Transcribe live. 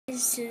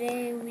guys,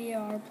 today we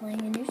are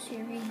playing a new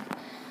series.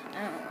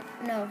 I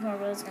don't know if my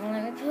brother's gonna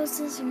let me post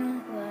this or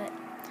not, but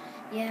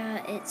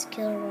yeah, it's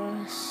Killer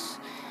Ross.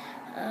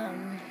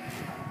 I'm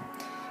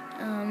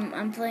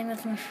playing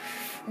with my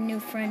new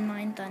friend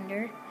Mind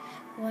Thunder.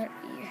 What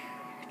your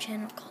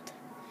channel called?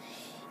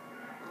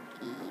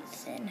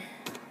 Ethan.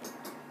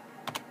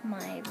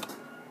 My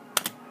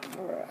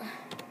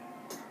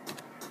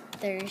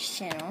brother's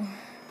channel.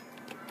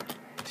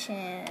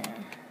 Channel.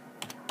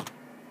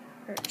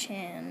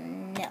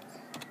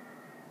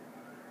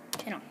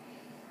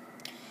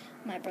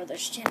 My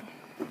brother's channel.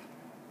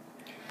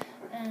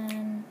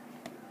 And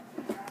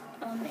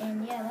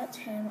yeah, that's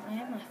him. I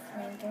have my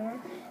flamethrower.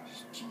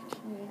 It's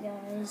GTA,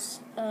 guys.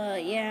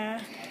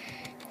 Yeah.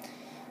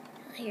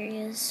 Here he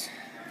is.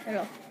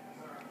 Hello.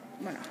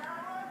 Mind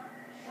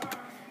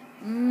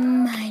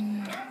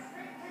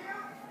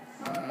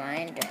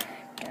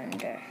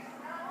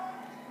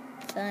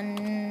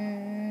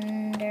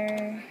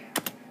Thunder.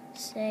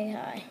 Say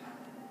hi.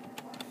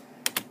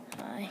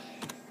 Hi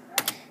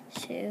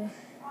to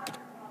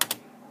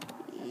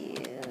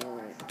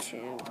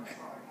YouTube.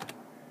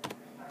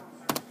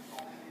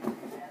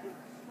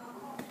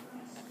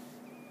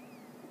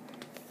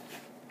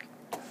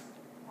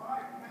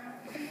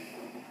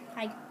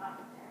 Hi.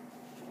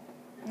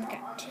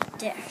 Okay,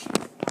 today he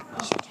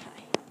said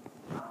hi.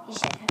 He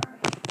said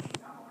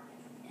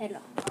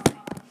hello.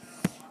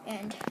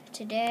 And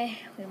today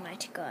we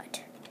might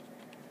got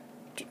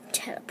to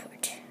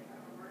teleport.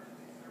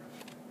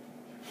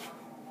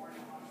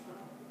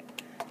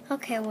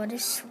 Okay, well,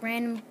 this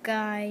random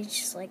guy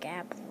just like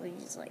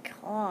Applebee's like,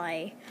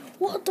 hi.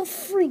 What the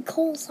freak,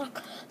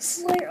 Colesock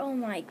Slayer? Oh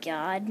my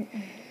god.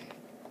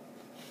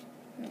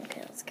 Okay,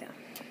 let's go.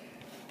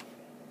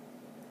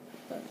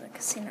 Go to the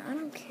casino. I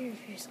don't care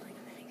if you're just like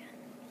a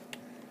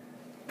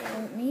minigun.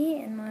 Well,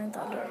 me and Mind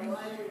Thunder.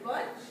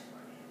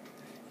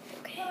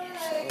 Okay,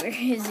 so where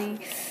is he?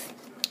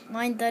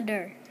 Mind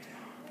Thunder.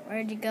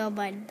 Where'd you go,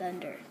 Mind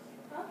Thunder?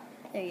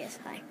 There he is.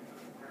 Hi.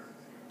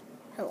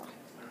 Hello.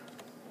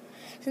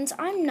 Since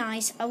I'm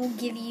nice, I will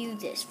give you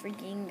this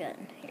freaking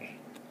gun. Here.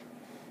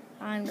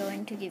 I'm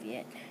going to give you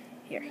it.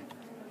 Here.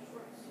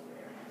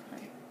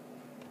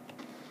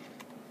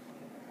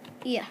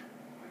 Yeah.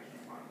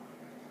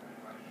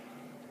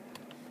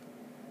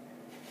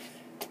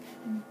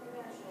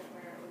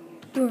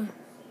 Boom.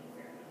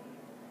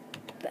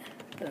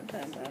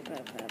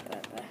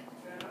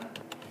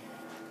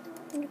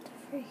 What the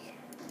freak?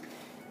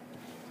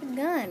 It's a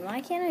gun.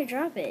 Why can't I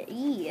drop it?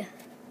 E.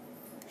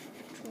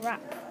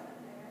 Drop.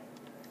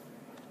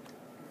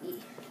 E.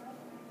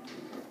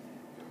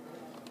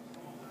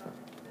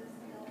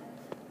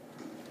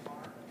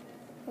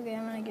 Okay,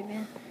 I'm gonna give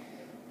you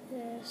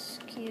this.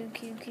 Q.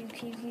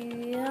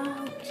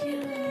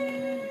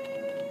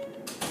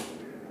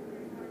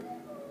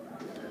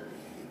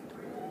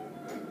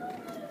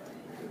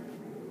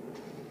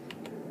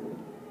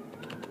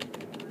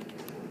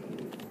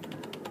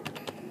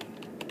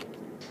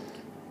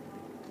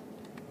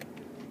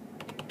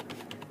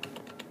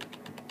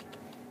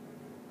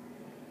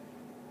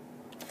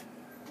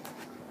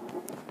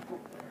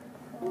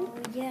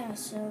 Yeah,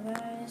 so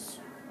guys,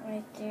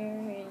 right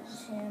there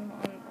is him.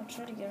 I'll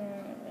try to get him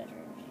in a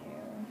better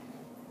view.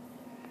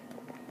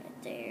 Right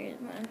there is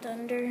my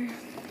Thunder.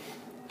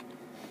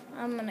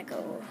 I'm gonna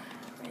go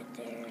right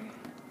there.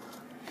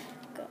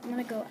 I'm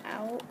gonna go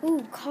out.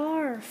 Ooh,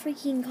 car!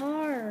 Freaking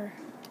car!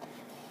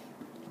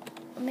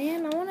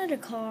 Man, I wanted a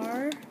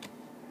car.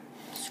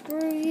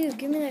 Screw you,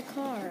 give me that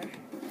car.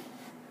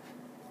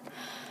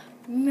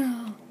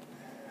 No.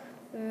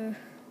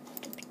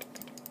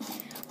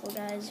 Well,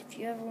 guys, if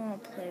you ever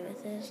want to play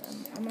with this,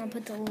 I'm going to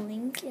put the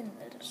link in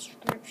the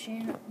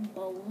description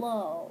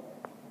below.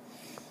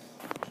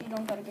 So you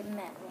don't got to get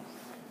mad.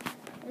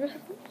 Watch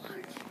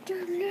the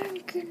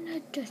link in the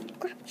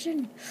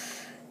description.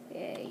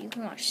 Yeah, you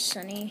can watch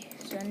Sunday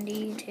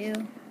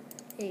too.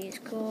 He's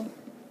cool.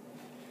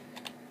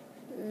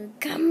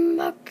 Come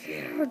back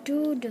here,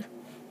 dude.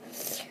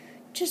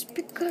 Just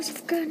because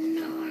I've got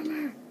no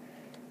armor.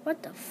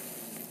 What the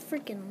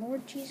freaking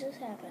Lord Jesus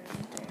happened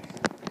right there?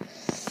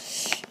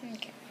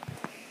 Okay.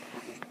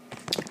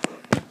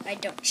 I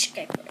don't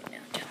skateboard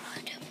now.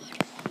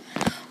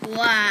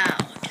 Wow.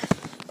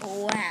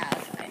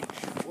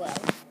 Well,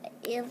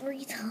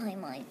 every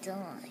time I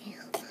die,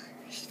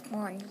 I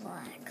spawn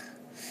back.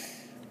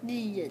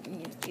 This is a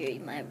new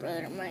series. My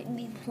brother might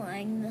be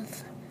playing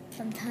this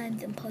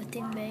sometimes and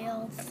posting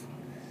videos,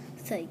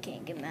 so he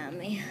can't get mad at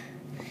me.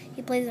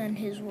 He plays on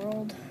his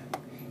world.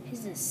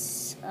 His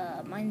is,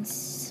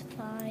 mine's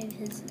 5,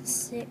 his is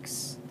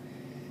 6.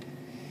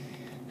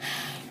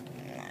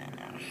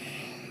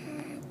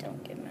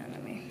 Don't get mad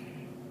at me.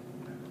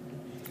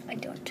 I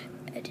don't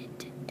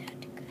edit that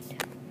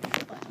good.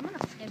 But I'm gonna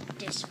flip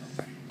this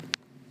over.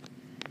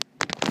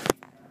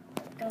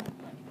 Go.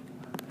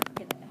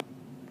 Give it go.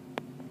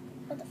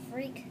 What the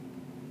freak?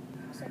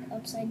 It's like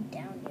upside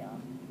down,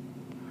 y'all.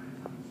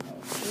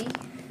 Okay.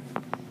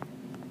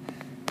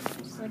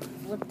 Just like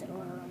flipped it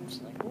over. I'm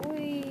just like,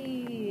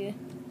 wee.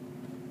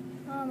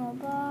 I'm a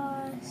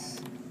boss.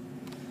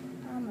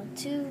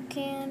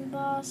 can,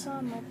 boss.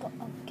 I'm a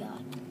oh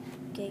God,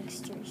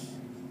 gangsters.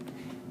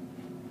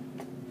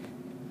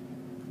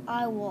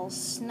 I will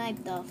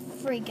snipe the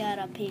freak out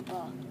of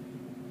people.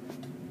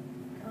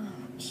 Oh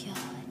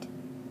God.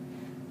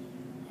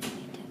 I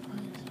need to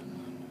find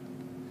someone.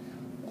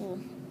 Well,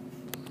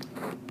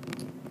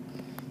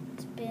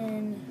 it's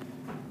been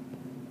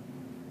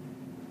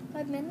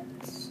 5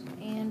 minutes,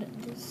 and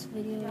this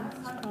video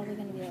is probably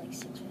going to be like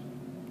 6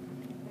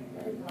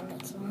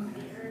 minutes long.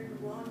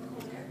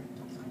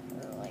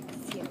 Or like a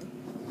few.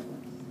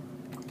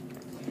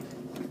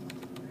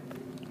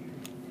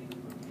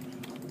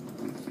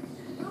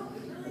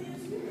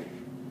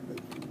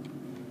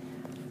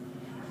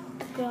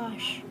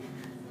 Gosh.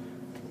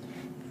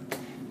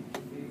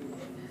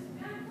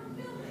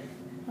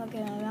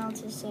 Okay, my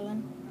balance is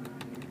 7.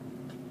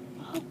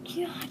 Oh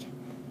God.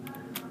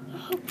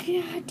 Oh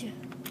God.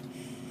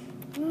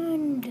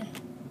 And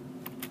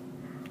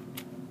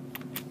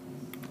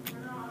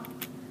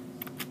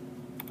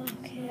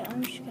okay,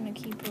 I'm just gonna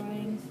keep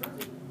running.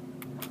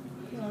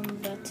 I'm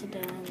about to die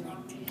in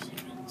like 3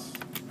 seconds.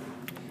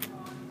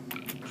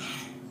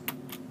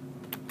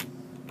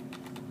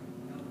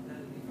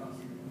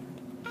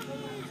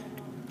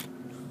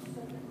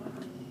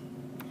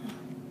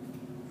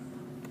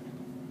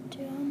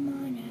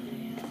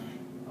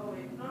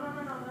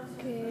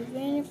 Okay,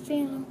 then you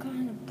feel I'm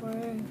kind of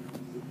brave.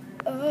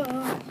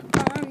 Oh,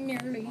 I'm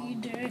nearly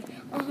dead.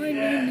 I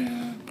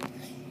know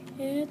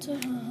it's a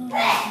hard.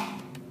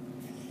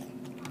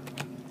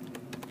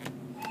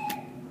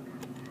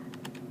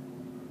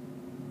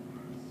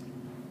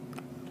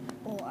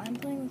 Oh, I'm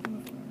playing with my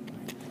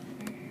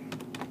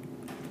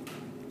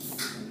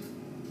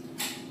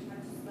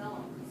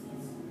phone.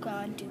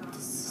 God, dude,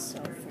 this is so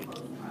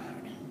freaking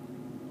hard.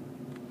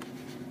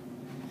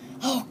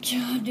 Oh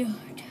God, dude,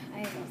 I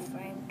have a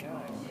frame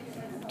drawing.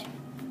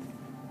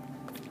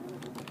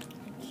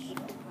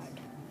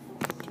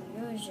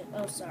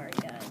 Oh, sorry,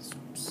 guys.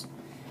 Oops.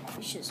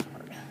 It's just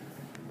hard.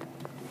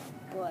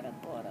 God,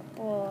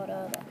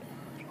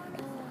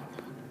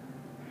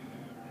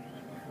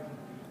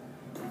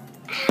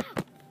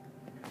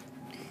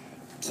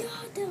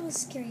 that was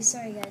scary.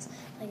 Sorry, guys.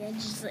 Like, I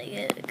just,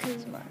 like,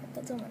 because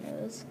that's on my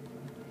nose.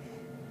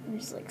 It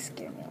just, like,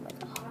 scared me. I'm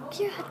like, oh,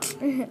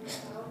 God.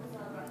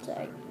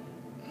 Sorry.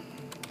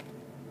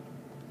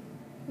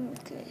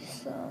 Okay,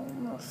 so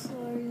I'm gonna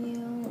for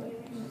you.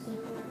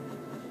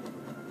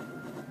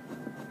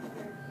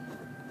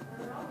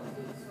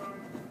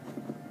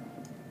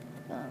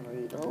 I'm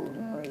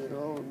reloading.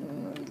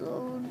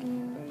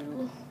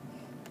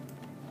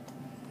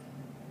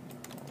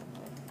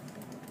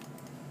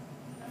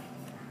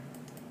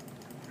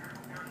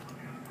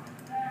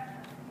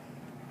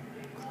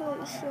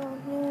 Okay, so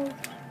move.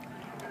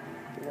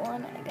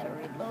 One, I gotta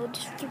reload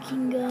this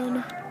freaking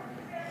gun.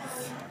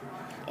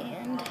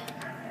 And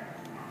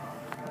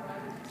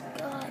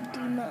God,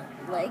 do not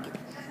like it.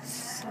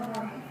 So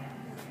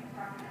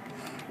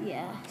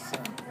yeah, so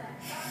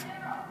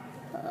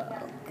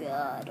oh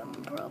God, I'm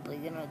probably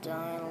gonna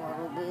die in a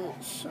little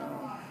bit, so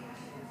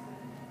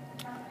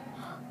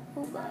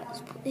oh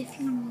guys, if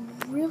you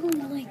really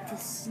like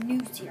this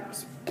new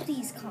series,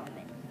 please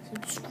comment,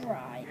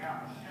 subscribe,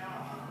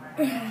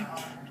 and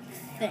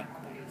thank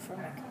me for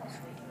making this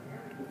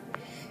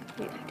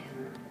video.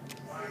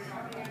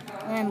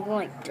 And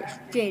like this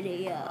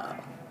video.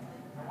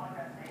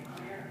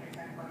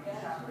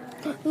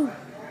 Ooh.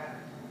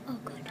 Oh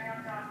good.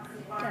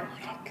 That was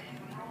good.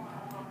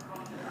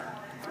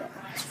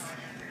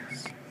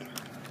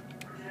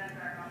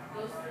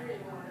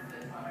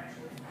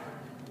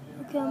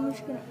 Okay, I'm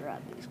just gonna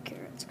grab these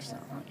carrots because I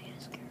don't want to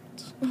use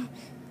carrots.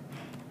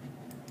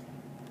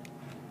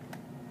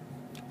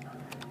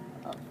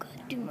 Oh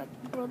god, dude, my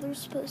brother's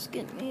supposed to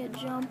get me a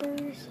jumper.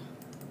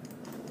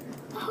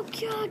 Oh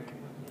god!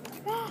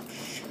 Ah.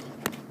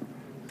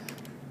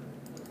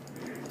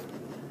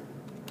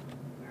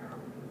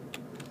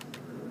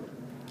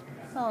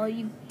 Oh,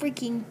 you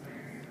freaking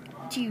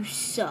do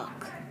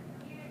suck.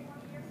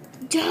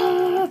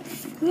 Duh!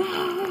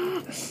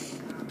 Ah.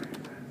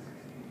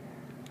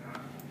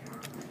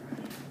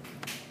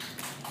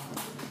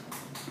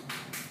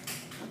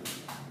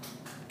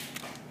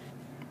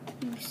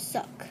 You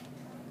suck,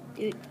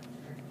 dude.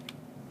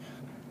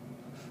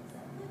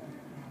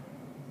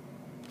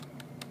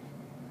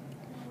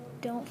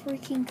 Don't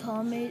freaking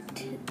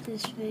comment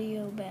this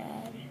video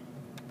bad.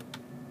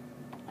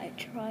 I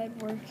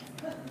tried working.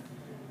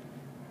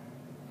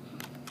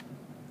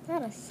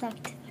 That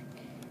sucked.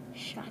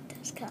 Shot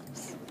those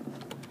cops.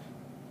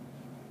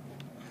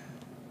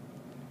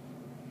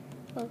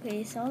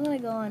 Okay, so I'm gonna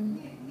go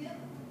on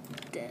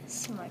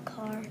this, my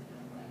car.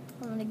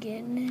 I'm gonna get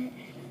in it.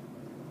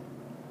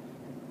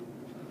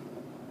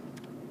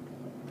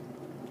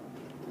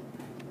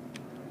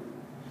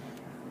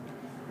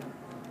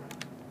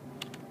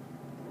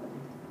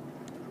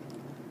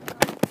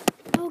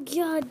 Oh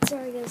god,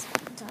 sorry guys.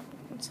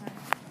 I'm sorry.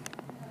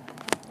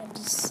 I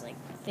just like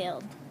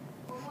failed.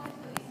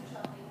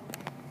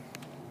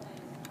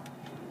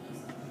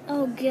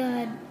 Oh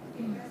god.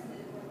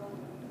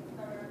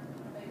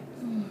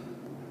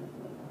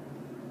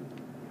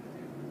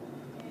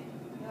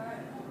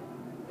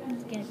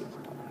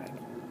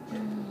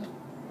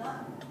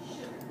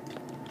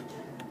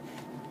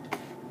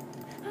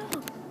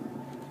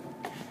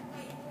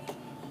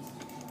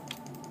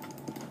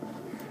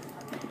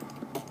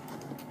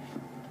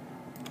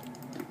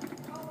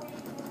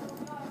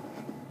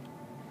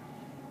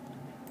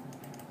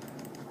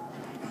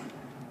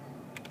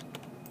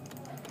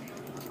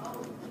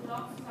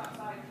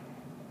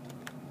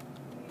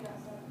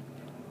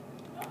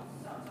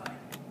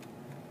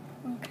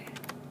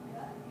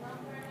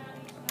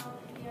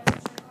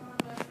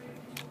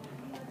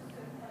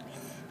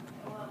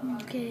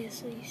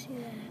 so you see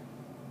that.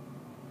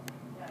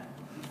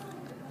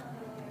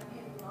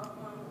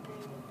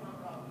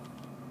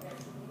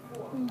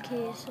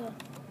 Okay, so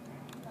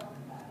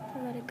I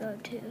gotta go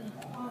to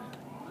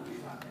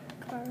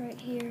car right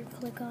here,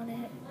 click on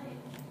it.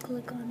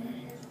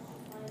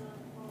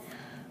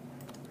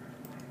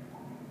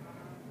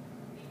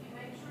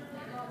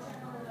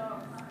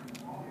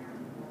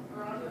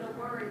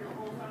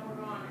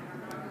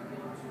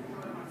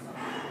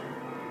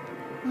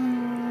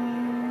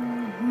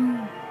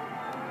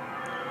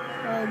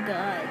 Oh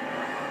God,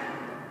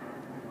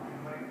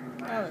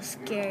 that was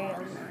scary a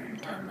long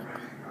time ago.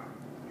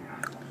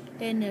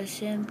 In the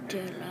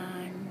center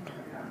land.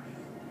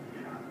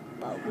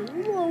 But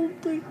we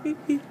won't be.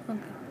 Okay.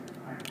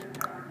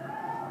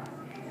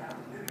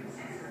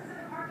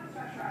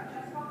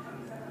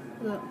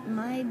 Look,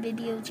 my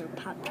videos are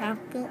popped out.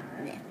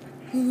 Okay.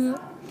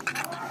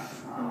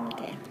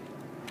 Okay.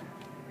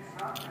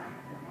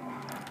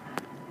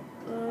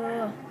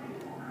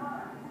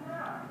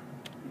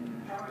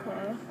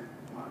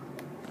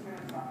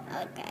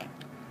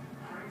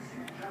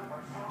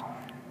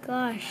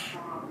 Gosh.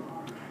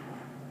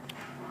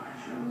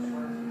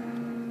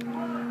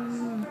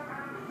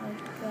 Oh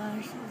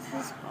gosh,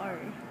 this is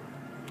hard.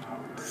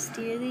 To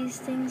steer these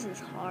things is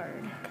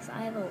hard because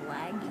I have a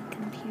laggy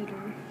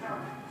computer,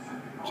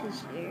 which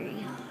is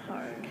very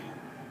hard.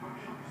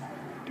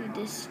 Dude,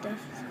 this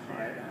stuff is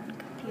hard on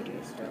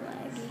computers, they're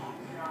laggy.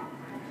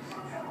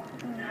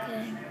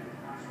 Okay.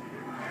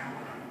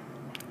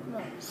 I'm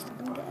almost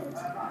done, guys.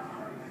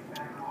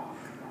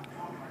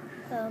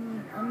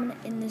 I'm gonna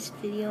end this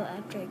video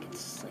after I get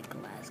to like the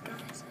last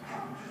guys.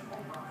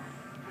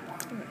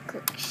 I'm gonna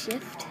click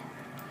shift.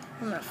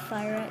 I'm gonna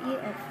fire at you.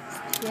 Oh,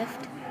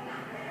 shift.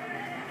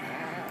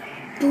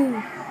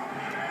 Boom.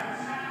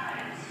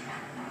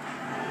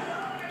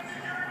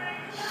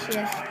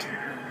 Shift.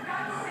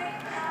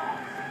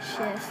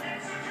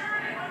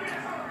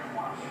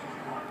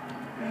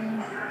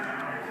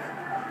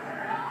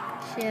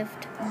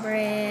 Shift.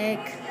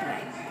 Break.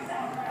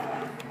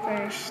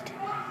 First.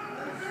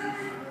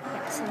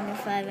 Got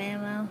 75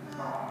 ammo.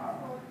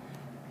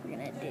 We're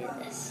gonna do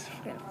this.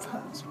 We're gonna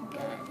pump some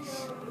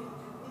guys.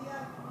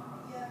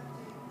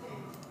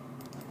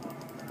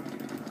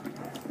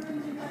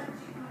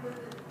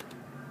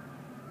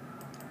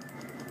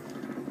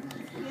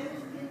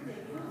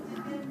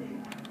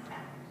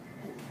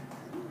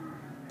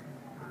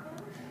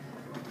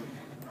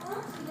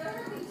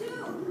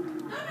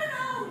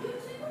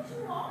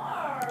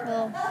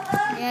 Well,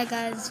 yeah,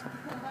 guys.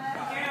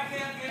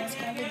 That's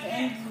gonna be the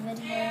end of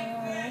the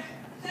video.